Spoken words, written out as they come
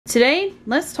Today,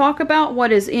 let's talk about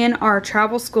what is in our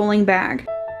travel schooling bag.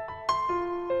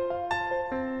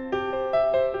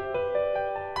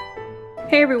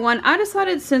 Hey everyone, I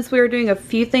decided since we were doing a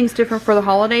few things different for the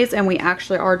holidays, and we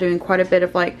actually are doing quite a bit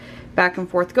of like back and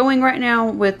forth going right now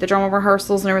with the drama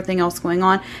rehearsals and everything else going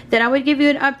on, that I would give you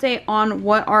an update on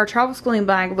what our travel schooling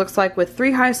bag looks like with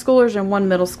 3 high schoolers and 1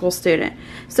 middle school student.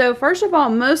 So first of all,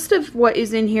 most of what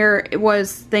is in here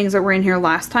was things that were in here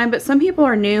last time, but some people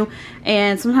are new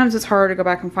and sometimes it's hard to go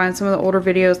back and find some of the older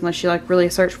videos unless you like really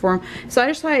search for them. So I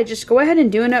decided to just go ahead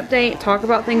and do an update, talk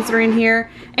about things that are in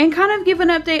here, and kind of give an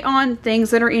update on things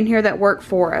that are in here that work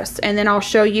for us. And then I'll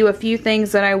show you a few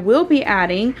things that I will be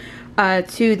adding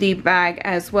to the bag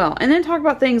as well, and then talk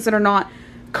about things that are not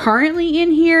currently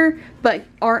in here but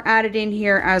are added in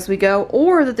here as we go,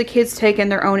 or that the kids take in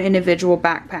their own individual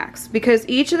backpacks, because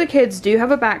each of the kids do have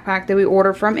a backpack that we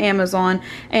order from Amazon,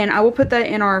 and I will put that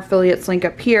in our affiliates link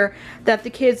up here, that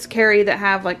the kids carry, that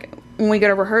have like, when we go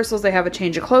to rehearsals, they have a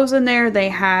change of clothes in there, they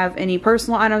have any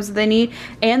personal items that they need,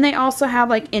 and they also have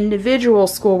like individual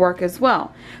schoolwork as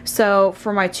well. So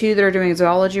for my 2 that are doing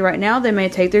zoology right now, they may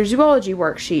take their zoology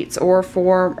worksheets, or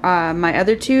for my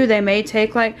other 2, they may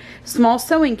take like small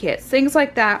sewing kits. Things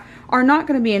like that are not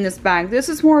going to be in this bag. This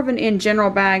is more of an in general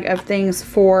bag of things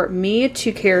for me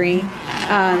to carry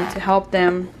to help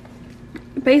them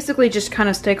basically just kind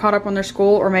of stay caught up on their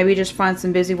school, or maybe just find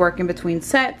some busy work in between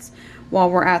sets while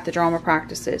we're at the drama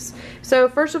practices. So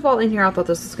first of all, in here, I thought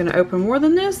this was going to open more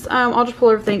than this. I'll just pull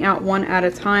everything out one at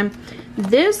a time.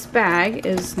 This bag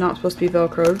is not supposed to be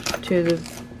Velcroed to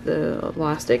the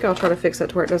elastic. I'll try to fix that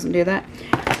to where it doesn't do that.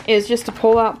 Is just a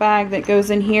pull-out bag that goes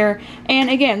in here. And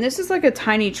again, this is like a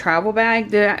tiny travel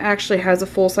bag that actually has a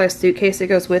full-size suitcase that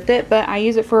goes with it, but I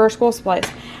use it for our school supplies.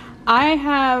 I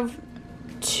have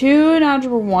 2 in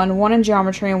Algebra 1, 1 in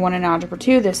Geometry, and 1 in Algebra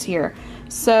 2 this year.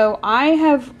 So I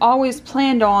have always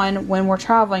planned on, when we're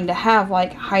traveling, to have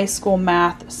like high school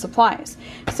math supplies.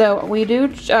 So we do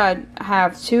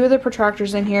have 2 of the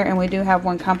protractors in here, and we do have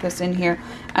 1 compass in here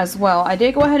as well. I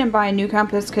did go ahead and buy a new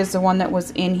compass because the one that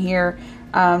was in here,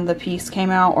 the piece came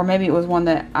out, or maybe it was one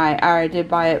that I did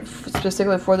buy it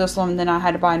specifically for this one, and then I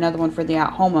had to buy another one for the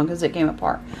at-home one because it came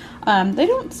apart. They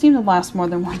don't seem to last more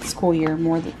than 1 school year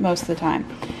most of the time.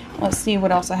 Let's see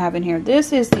what else I have in here.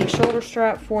 This is the shoulder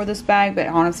strap for this bag, but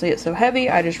honestly it's so heavy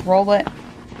I just roll it.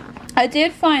 I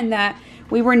did find that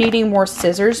we were needing more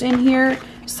scissors in here,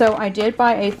 so I did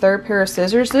buy a 3rd pair of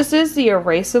scissors. This is the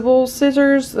erasable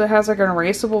scissors that has like an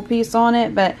erasable piece on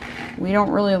it, but we don't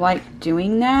really like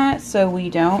doing that, so we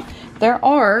don't. There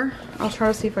are, I'll try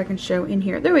to see if I can show in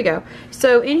here. There we go.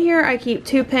 So in here I keep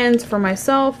 2 pens for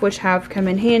myself, which have come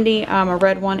in handy, a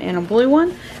red one and a blue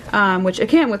one, which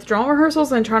again, with drama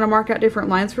rehearsals and trying to mark out different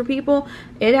lines for people,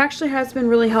 it actually has been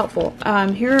really helpful.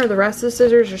 Here are the rest of the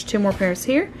scissors. There's 2 more pairs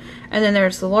here. And then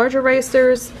there's the large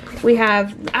erasers. We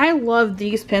have, I love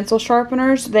these pencil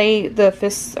sharpeners. Are they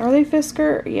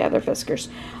Fisker? Yeah, they're Fiskers.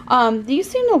 These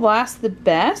seem to last the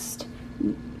best.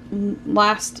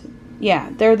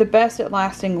 Yeah, they're the best at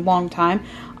lasting a long time.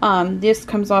 This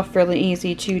comes off fairly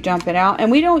easy to dump it out. And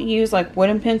we don't use like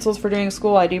wooden pencils for doing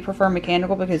school. I do prefer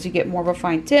mechanical because you get more of a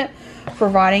fine tip for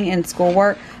writing and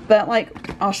schoolwork. But like,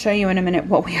 I'll show you in a minute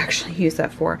what we actually use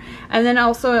that for. And then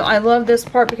also, I love this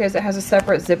part because it has a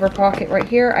separate zipper pocket right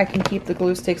here. I can keep the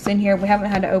glue sticks in here. We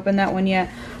haven't had to open that one yet,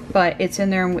 but it's in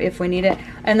there if we need it.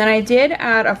 And then I did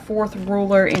add a 4th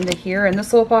ruler into here in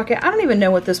this little pocket. I don't even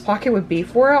know what this pocket would be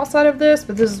for outside of this,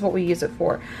 but this is what we use it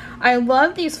for. I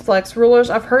love these flex rulers.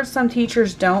 I've heard some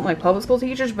teachers don't, like public school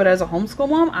teachers, but as a homeschool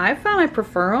mom, I found I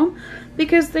prefer them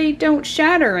because they don't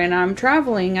shatter, and I'm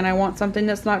traveling and I want something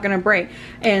that's not going to break.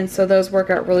 And so those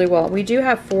work out really well. We do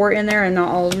have 4 in there, and not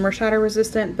all of them are shatter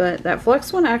resistant, but that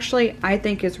flex one actually I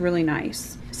think is really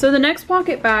nice. So the next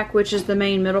pocket back, which is the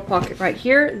main middle pocket right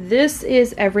here, this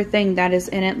is everything that is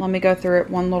in it. Let me go through it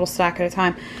one little stack at a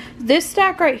time. This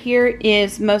stack right here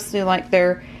is mostly like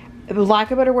their,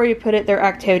 lack of a better way to put it, their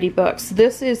activity books.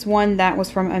 This is one that was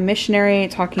from a missionary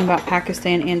talking about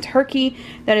Pakistan and Turkey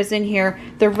that is in here.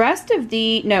 The rest of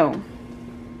no,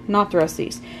 not the rest of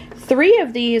these. 3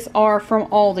 of these are from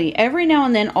Aldi. Every now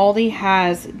and then Aldi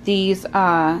has these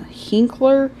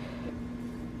Hinkler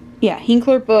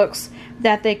books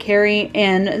that they carry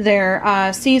in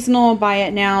their seasonal, buy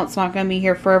it now, it's not going to be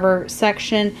here forever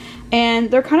section. And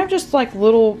they're kind of just like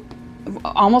little,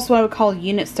 almost what I would call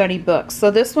unit study books. So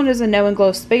this one is a Know and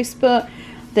Glow space book.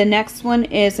 The next one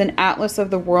is an atlas of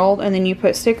the world, and then you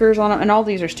put stickers on it, and all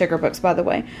these are sticker books, by the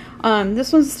way.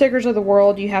 This one's stickers of the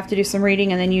world. You have to do some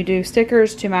reading, and then you do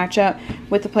stickers to match up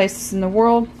with the places in the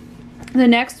world. The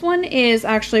next one is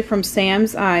actually from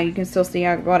Sam's. You can still see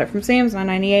I got it from Sam's,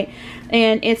 $9.98,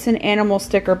 and it's an animal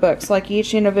sticker book. So like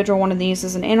each individual one of these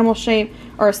is an animal shape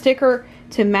or a sticker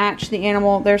to match the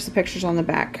animal. There's the pictures on the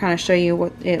back, kind of show you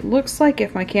what it looks like.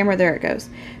 If my camera, there it goes.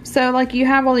 So like you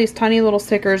have all these tiny little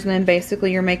stickers, and then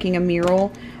basically you're making a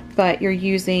mural, but you're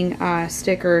using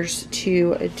stickers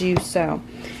to do so.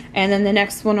 And then the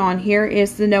next one on here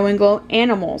is the Know and Glow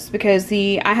animals, because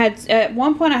I had at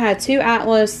one point I had 2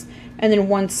 atlas and then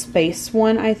 1 space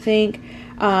one, I think.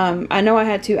 I know I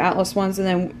had 2 atlas ones, and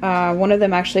then one of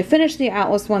them actually finished the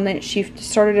atlas one. That she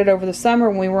started it over the summer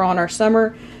when we were on our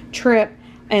summer trip,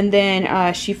 and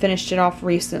then she finished it off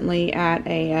recently at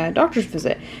a doctor's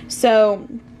visit. So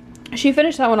she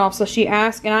finished that one off, so she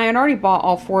asked, and I had already bought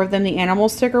all 4 of them, the animal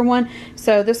sticker one.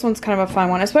 So this one's kind of a fun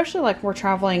one, especially like we're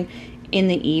traveling in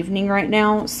the evening right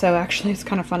now, so actually it's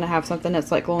kind of fun to have something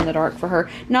that's like glow in the dark for her.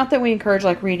 Not that we encourage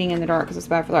like reading in the dark because it's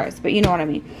bad for the eyes, but you know what I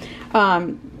mean.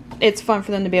 It's fun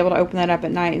for them to be able to open that up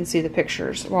at night and see the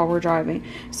pictures while we're driving.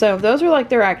 So those are like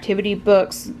their activity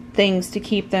books, things to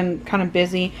keep them kind of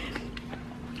busy.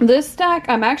 This stack,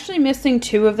 I'm actually missing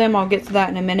 2 of them. I'll get to that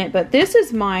in a minute, but this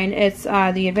is mine. It's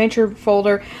the adventure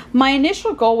folder. My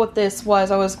initial goal with this was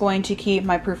I was going to keep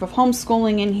my proof of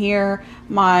homeschooling in here,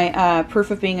 my proof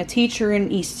of being a teacher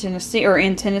in East Tennessee, or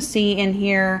in Tennessee, in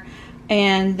here,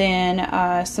 and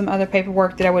then some other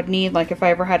paperwork that I would need, like if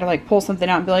I ever had to like pull something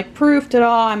out and be like, proof,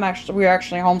 ta-da, we're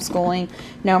actually homeschooling.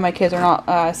 No, my kids are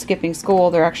not skipping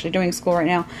school. They're actually doing school right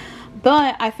now.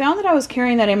 But I found that I was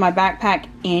carrying that in my backpack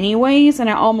anyways, and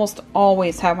I almost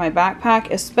always have my backpack,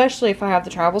 especially if I have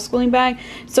the travel schooling bag.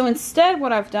 So instead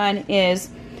what I've done is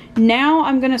now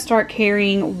I'm going to start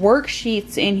carrying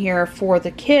worksheets in here for the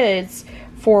kids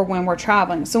for when we're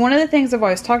traveling. So one of the things I've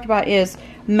always talked about is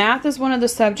math is one of the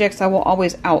subjects I will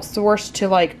always outsource to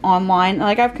like online.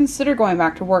 Like I've considered going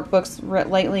back to workbooks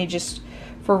lately just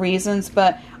for reasons,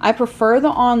 but I prefer the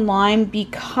online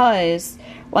because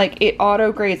like it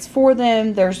auto grades for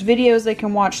them. There's videos they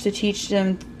can watch to teach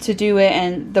them to do it,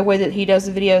 and the way that he does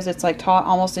the videos, it's like taught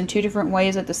almost in 2 different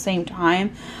ways at the same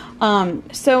time.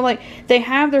 So like they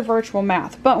have their virtual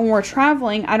math, but when we're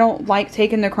traveling, I don't like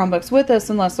taking the Chromebooks with us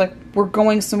unless like we're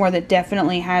going somewhere that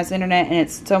definitely has internet, and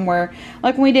it's somewhere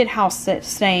like when we did house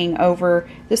staying over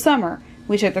the summer,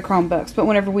 we took the Chromebooks. But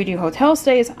whenever we do hotel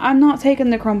stays, I'm not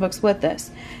taking the Chromebooks with us.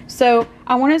 So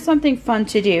I wanted something fun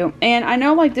to do. And I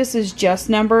know like this is just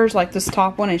numbers, like this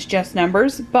top one is just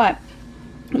numbers, but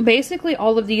basically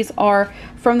all of these are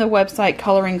from the website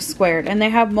Coloring Squared, and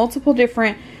they have multiple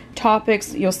different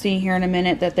topics you'll see here in a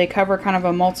minute that they cover kind of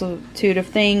a multitude of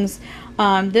things.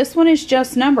 This one is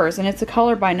just numbers, and it's a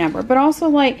color by number, but also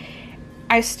like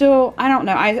I don't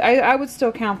know, I would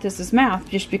still count this as math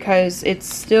just because it's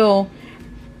still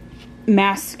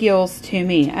math skills to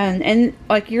me, and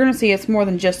like you're gonna see it's more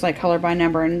than just like color by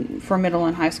number and for middle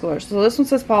and high schoolers. So this one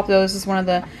says Poplo. This is one of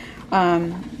the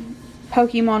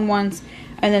Pokemon ones,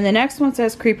 and then the next one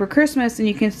says Creeper Christmas, and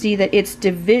you can see that it's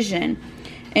division.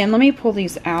 And let me pull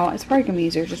these out. It's probably gonna be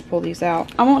easier to just pull these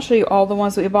out. I won't show you all the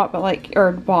ones that we bought, but like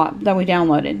that we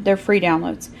downloaded. They're free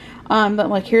downloads. But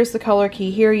like here's the color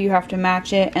key here. You have to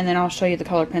match it, and then I'll show you the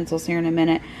color pencils here in a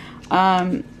minute.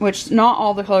 Which not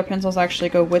all the color pencils actually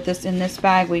go with us in this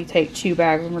bag. We take 2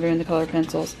 bags when we're doing the color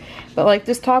pencils. But like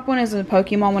this top one is a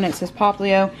Pokemon one. It says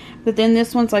Poplio. But then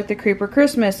this one's like the Creeper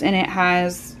Christmas, and it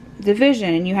has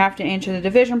division, and you have to answer the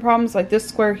division problems. Like this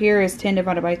square here is 10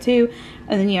 divided by 2,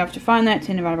 and then you have to find that.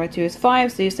 10 divided by 2 is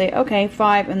 5, so you say okay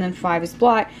 5, and then 5 is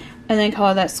black, and then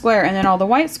color that square, and then all the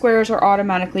white squares are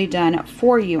automatically done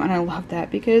for you. And I love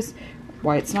that because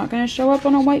white's not going to show up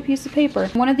on a white piece of paper.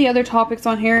 One of the other topics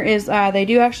on here is they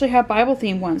do actually have Bible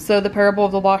themed ones. So the Parable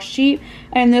of the Lost Sheep,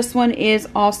 and this one is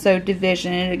also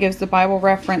division, and it gives the Bible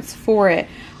reference for it.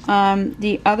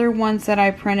 The other ones that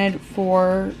I printed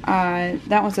for,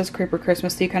 that one says Creeper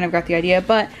Christmas, so you kind of got the idea.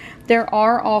 But there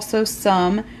are also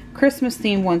some Christmas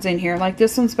themed ones in here. Like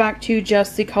this one's back to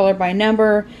just the color by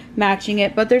number, matching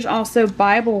it. But there's also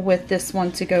Bible with this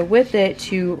one to go with it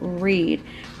to read.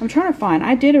 I'm trying to find,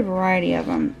 I did a variety of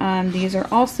them. These are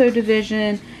also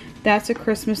division. That's a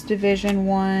Christmas division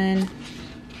one.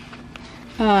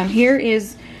 Here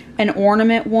is an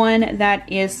ornament one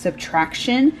that is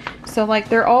subtraction. So like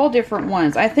they're all different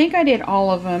ones. I think I did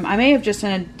all of them. I may have just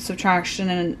done a subtraction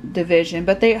and division,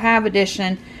 but they have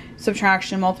addition,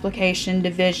 subtraction, multiplication,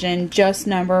 division, just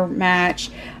number,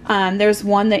 match. There's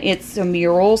one that it's a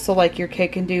mural, so like your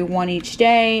kid can do one each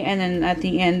day, and then at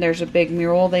the end there's a big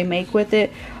mural they make with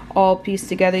it. all pieced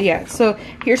together. Yeah, so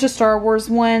here's a Star Wars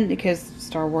one, because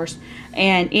Star Wars,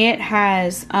 and it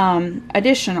has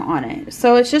addition on it.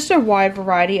 So it's just a wide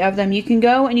variety of them. You can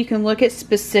go and you can look at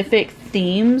specific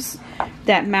themes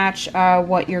that match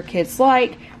what your kids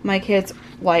like. My kids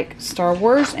like Star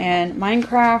Wars and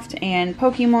Minecraft and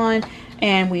Pokemon,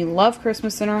 and we love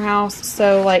Christmas in our house.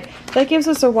 So like that gives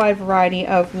us a wide variety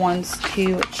of ones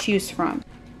to choose from.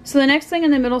 So the next thing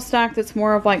in the middle stack that's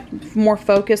more of like more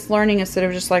focused learning instead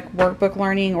of just like workbook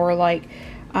learning or like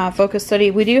focus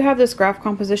study, we do have this graph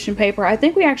composition paper. I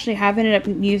think we actually have ended up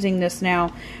using this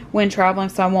now when traveling,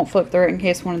 so I won't flip through it in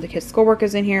case one of the kids' schoolwork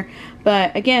is in here.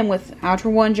 But again, with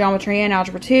Algebra 1, Geometry, and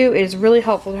Algebra 2, it is really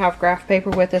helpful to have graph paper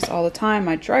with us all the time.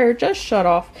 My dryer just shut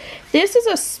off. This is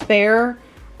a spare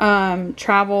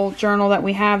travel journal that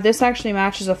we have. This actually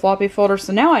matches a floppy folder,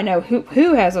 so now I know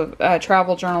who has a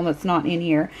travel journal that's not in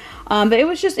here. But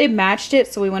it matched it,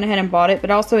 so we went ahead and bought it. But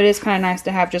also it is kind of nice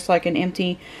to have just like an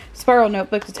empty spiral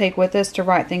notebook to take with us to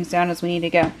write things down as we need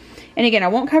to go. And again, I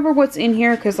won't cover what's in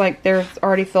here because like they're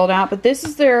already filled out, but this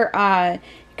is their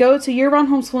go to Year-Round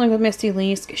Homeschooling with Misty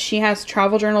Leask. She has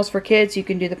travel journals for kids. You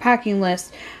can do the packing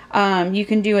list. You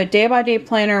can do a day-by-day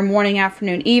planner, morning,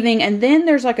 afternoon, evening, and then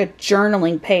there's like a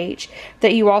journaling page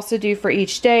that you also do for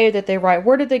each day that they write.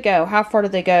 Where did they go? How far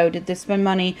did they go? Did they spend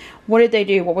money? What did they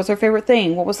do? What was their favorite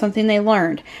thing? What was something they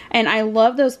learned? And I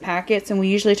love those packets, and we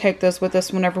usually take those with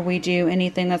us whenever we do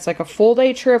anything that's like a full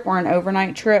day trip or an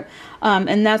overnight trip.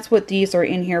 And that's what these are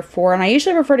in here for. And I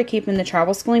usually prefer to keep in the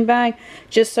travel schooling bag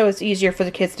just so it's easier for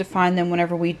the kids to find them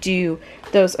whenever we do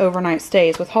those overnight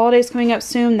stays. With holidays coming up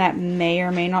soon, that may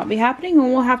or may not be happening,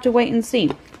 and we'll have to wait and see.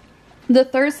 The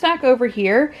third stack over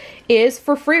here is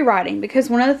for free writing, because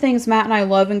one of the things Matt and I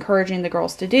love encouraging the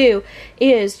girls to do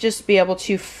is just be able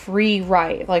to free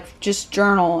write, like just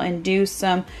journal and do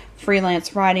some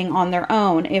freelance writing on their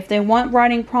own. If they want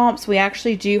writing prompts, we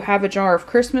actually do have a jar of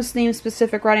Christmas themed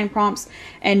specific writing prompts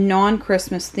and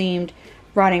non-Christmas themed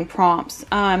writing prompts.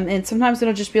 And sometimes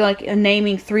it'll just be like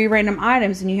naming 3 random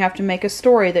items and you have to make a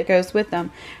story that goes with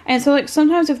them. And so like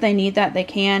sometimes if they need that, they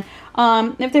can.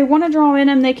 If they want to draw in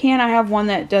them, they can. I have one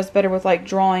that does better with like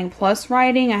drawing plus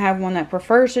writing. I have one that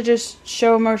prefers to just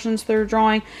show emotions through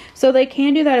drawing. So they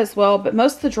can do that as well. But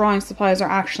most of the drawing supplies are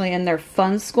actually in their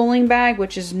fun schooling bag,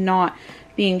 which is not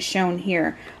being shown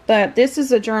here. But this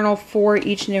is a journal for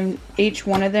each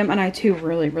one of them, and I too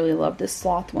really love this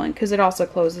sloth one because it also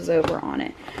closes over on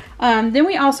it. Then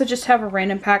we also just have a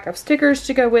random pack of stickers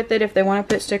to go with it if they want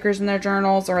to put stickers in their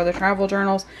journals or their travel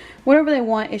journals, whatever they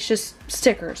want. It's just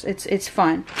stickers. It's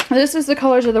fun. This is the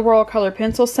Colors of the World color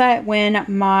pencil set. When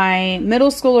my middle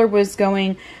schooler was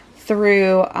going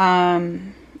through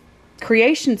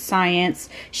creation science,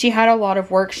 she had a lot of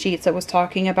worksheets that was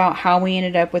talking about how we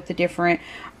ended up with the different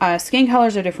skin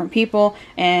colors of different people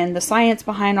and the science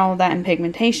behind all of that and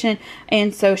pigmentation.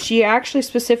 And so she actually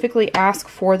specifically asked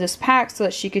for this pack so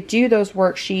that she could do those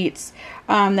worksheets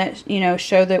that, you know,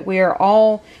 show that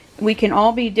we can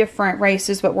all be different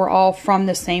races, but we're all from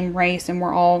the same race and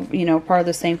we're all, you know, part of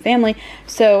the same family.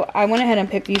 So I went ahead and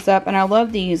picked these up, and I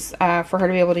love these for her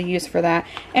to be able to use for that.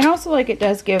 And also, like, it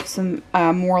does give some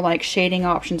more like shading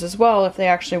options as well if they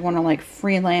actually want to like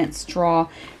freelance draw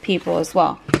people as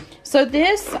well. So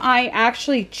this, I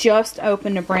actually just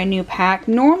opened a brand new pack.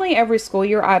 Normally every school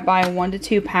year I buy 1 to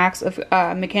 2 packs of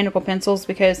mechanical pencils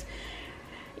because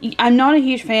I'm not a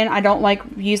huge fan. I don't like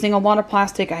using a lot of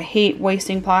plastic. I hate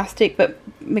wasting plastic, but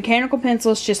mechanical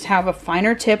pencils just have a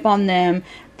finer tip on them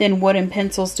than wooden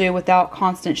pencils do without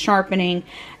constant sharpening,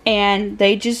 and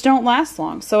they just don't last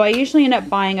long. So I usually end up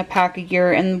buying a pack a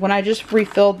year, and when I just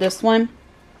refilled this one,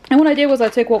 and what I did was I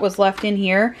took what was left in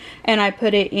here and I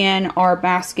put it in our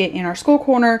basket in our school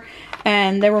corner.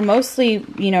 And they were mostly,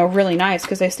 you know, really nice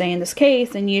because they stay in this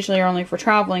case and usually are only for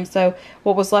traveling. So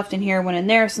what was left in here went in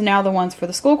there. So now the ones for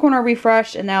the school corner are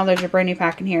refreshed, and now there's a brand new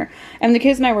pack in here. And the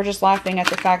kids and I were just laughing at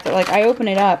the fact that, like, I open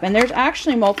it up and there's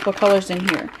actually multiple colors in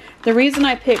here. The reason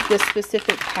I picked this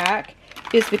specific pack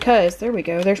is because, there we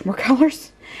go, there's more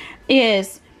colors,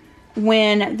 is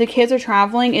when the kids are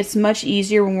traveling, it's much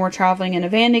easier when we're traveling in a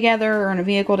van together or in a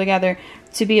vehicle together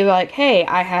to be like, hey,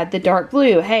 I had the dark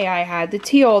blue, hey, I had the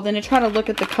teal, then to try to look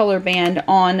at the color band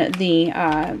on the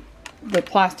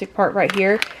plastic part right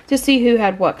here to see who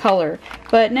had what color.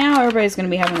 But now everybody's going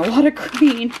to be having a lot of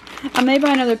green. I may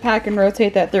buy another pack and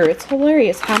rotate that through. It's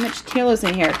hilarious how much teal is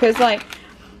in here because, like,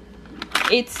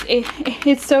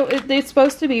 it's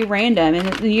supposed to be random,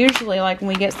 and usually, like, when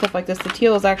we get stuff like this, the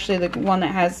teal is actually the one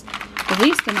that has the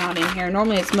least amount in here.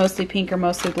 Normally it's mostly pink or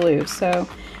mostly blue. So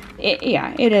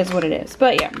yeah, it is what it is.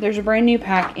 But yeah, there's a brand new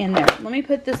pack in there. Let me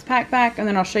put this pack back and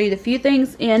then I'll show you the few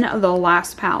things in the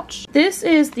last pouch. This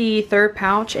is the third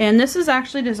pouch, and this is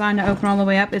actually designed to open all the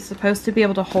way up. It's supposed to be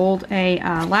able to hold a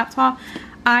laptop.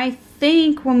 I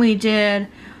think when we did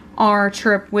our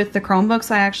trip with the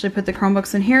Chromebooks, I actually put the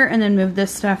Chromebooks in here and then moved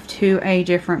this stuff to a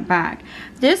different bag.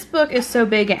 This book is so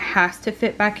big it has to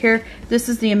fit back here. This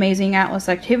is the Amazing Atlas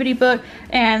Activity book,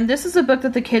 and this is a book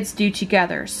that the kids do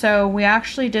together. So we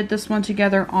actually did this one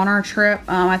together on our trip.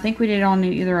 I think we did it on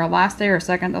either our last day or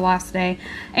second to last day,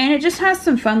 and it just has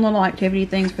some fun little activity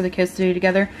things for the kids to do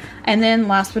together. And then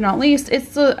last but not least,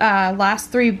 it's the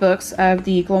last 3 books of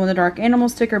the glow-in-the-dark animal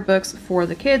sticker books for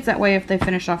the kids. That way if they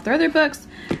finish off their other books,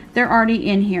 they're already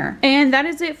in here. And that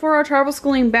is it for our travel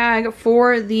schooling bag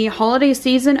for the holiday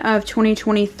season of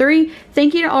 2023.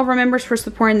 Thank you to all of our members for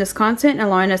supporting this content and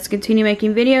allowing us to continue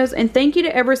making videos. And thank you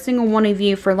to every single one of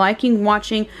you for liking,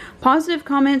 watching, positive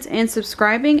comments, and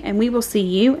subscribing. And we will see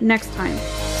you next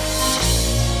time.